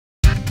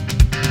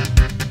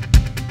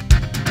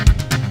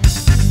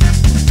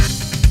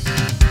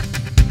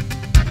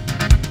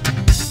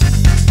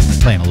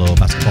Playing a little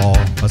basketball,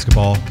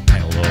 basketball,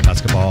 playing a little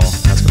basketball,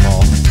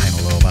 basketball, playing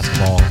a little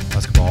basketball,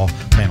 basketball,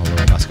 playing a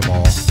little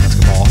basketball,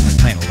 basketball,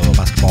 playing a little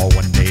basketball.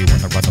 One day when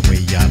I run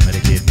away, I met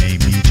a kid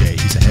named BJ.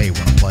 He said, hey,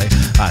 wanna play?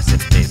 I said,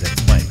 days at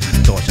play.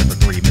 So I shot the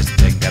three, missed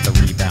the thing, got the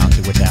rebound,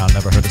 threw it down.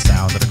 Never heard the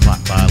sound of the clock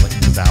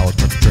violating his hours,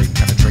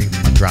 penetrating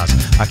my drives.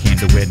 I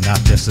came to win, not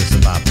just to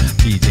survive.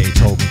 BJ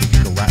told me to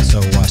kick a rat,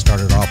 so I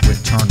started off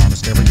with turn on the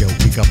stereo,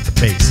 kick up the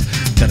bass.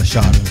 Then I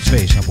shot in his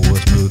face, number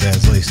was smooth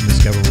as lace. In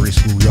Discovery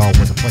School, y'all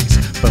was a place,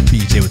 but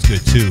BJ was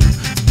good too.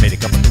 Made a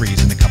couple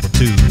threes and a couple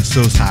twos.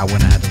 So high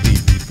when I had to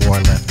leave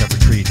before I left. I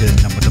retreated his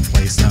number to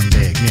play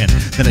someday again.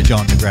 Then I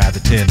jumped to grab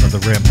the 10 of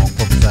the rim, home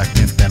for a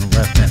second, then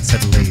left and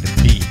said lay to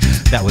B.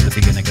 That was the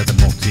beginning of the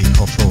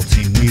multicultural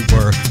team. We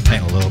were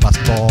playing a little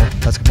basketball,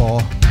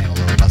 basketball, playing a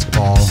little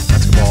basketball,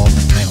 basketball,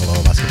 playing a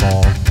little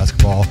basketball,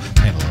 basketball,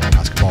 playing a little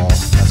basketball,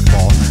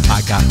 basketball.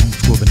 I got home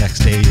school the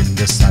next day and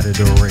decided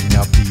to ring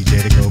up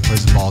BJ to go play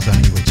some ball down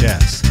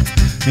UHS.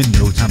 In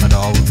no time at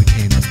all, we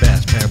became the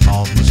best pair of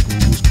balls in the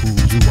schools, schools.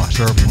 We watched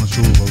our opponents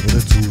rule over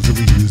the tools that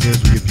we use as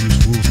we abuse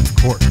rules in the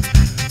court.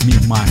 Me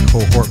and my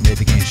cohort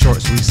made the game short,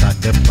 so we decided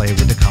to play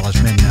with the college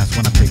men. That's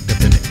when I picked up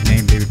the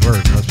nickname Baby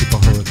Bird, cause people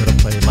heard that I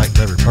played like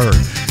Larry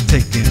Bird.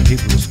 Taking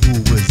people to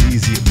school was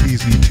easy. It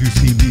pleased me to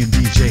see me and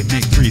BJ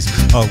make threes.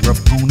 Our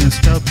opponents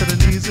fell to the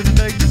knees and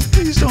begged us,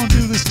 please don't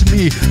do this to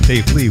me. They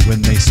flee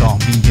when they saw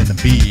me in the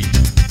B,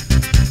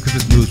 cause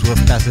his moves were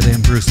faster than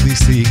Bruce Lee.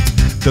 See,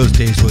 those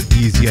days were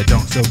easy, I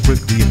dunked so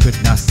quickly you could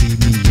not see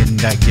me in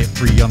that get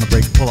free on the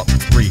break, pull up for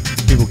three.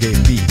 People gave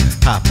me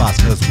high fives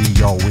cause we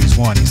always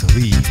won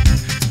easily.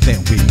 Then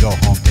we go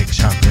home, take a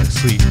shower, go to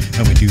sleep,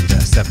 and we do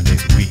that 7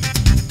 days a week.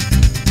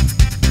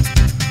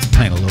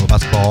 Playing a little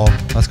basketball,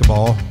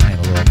 basketball, playing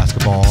a little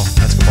basketball,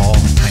 basketball,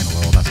 playing a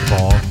little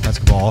basketball,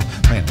 basketball,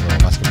 playing a little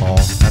basketball,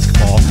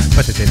 basketball.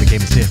 But today the game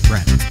is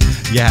different.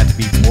 You had to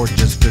be more than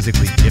just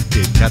physically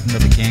gifted. Got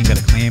another game,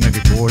 gotta claim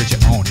every board as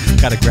your own.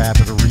 Gotta grab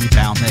every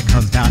rebound that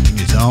comes down in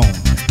your zone.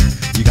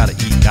 You gotta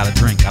eat, gotta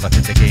drink, gotta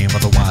fit the game.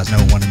 Otherwise,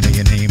 no one to know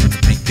your name and the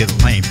paint get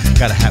lame.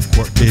 Gotta have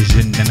court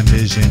vision and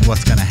envision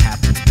what's gonna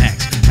happen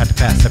next. Had to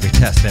pass every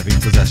test, every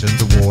possession's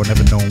a war.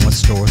 Never knowing what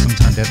score.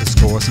 Sometimes you had to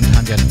score,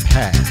 sometimes you had to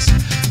pass.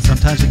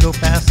 Sometimes you go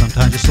fast,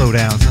 sometimes you slow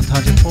down.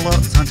 Sometimes you pull up,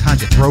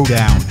 sometimes you throw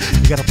down.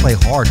 You gotta play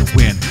hard to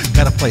win,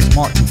 gotta play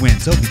smart to win.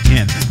 So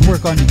begin,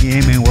 work on your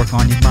game and work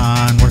on your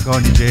mind. Work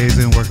on your J's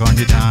and work on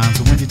your times.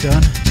 So when you're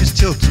done, just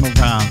chill to my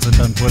rhymes. I'm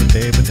done for the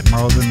day, but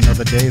tomorrow's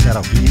another day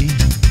that'll be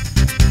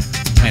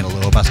playing a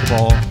little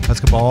basketball,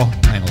 basketball,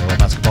 playing a little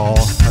basketball,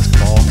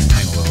 basketball,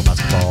 playing a little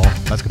basketball,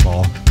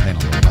 basketball, playing a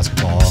little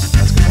basketball,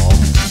 basketball.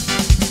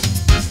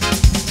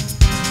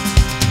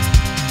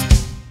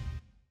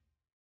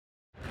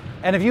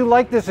 And if you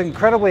like this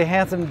incredibly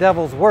handsome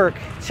devil's work,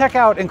 check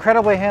out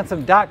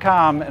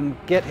incrediblyhandsome.com and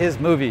get his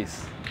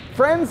movies.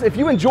 Friends, if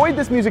you enjoyed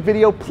this music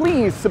video,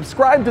 please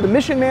subscribe to the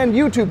Mission Man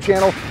YouTube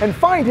channel and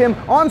find him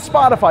on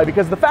Spotify,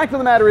 because the fact of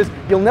the matter is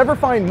you'll never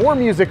find more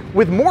music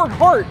with more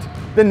heart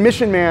than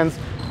Mission Man's.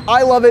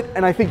 I love it,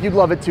 and I think you'd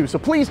love it too, so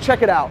please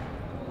check it out.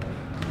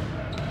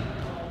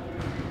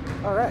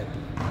 All right.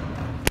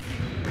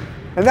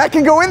 And that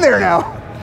can go in there now.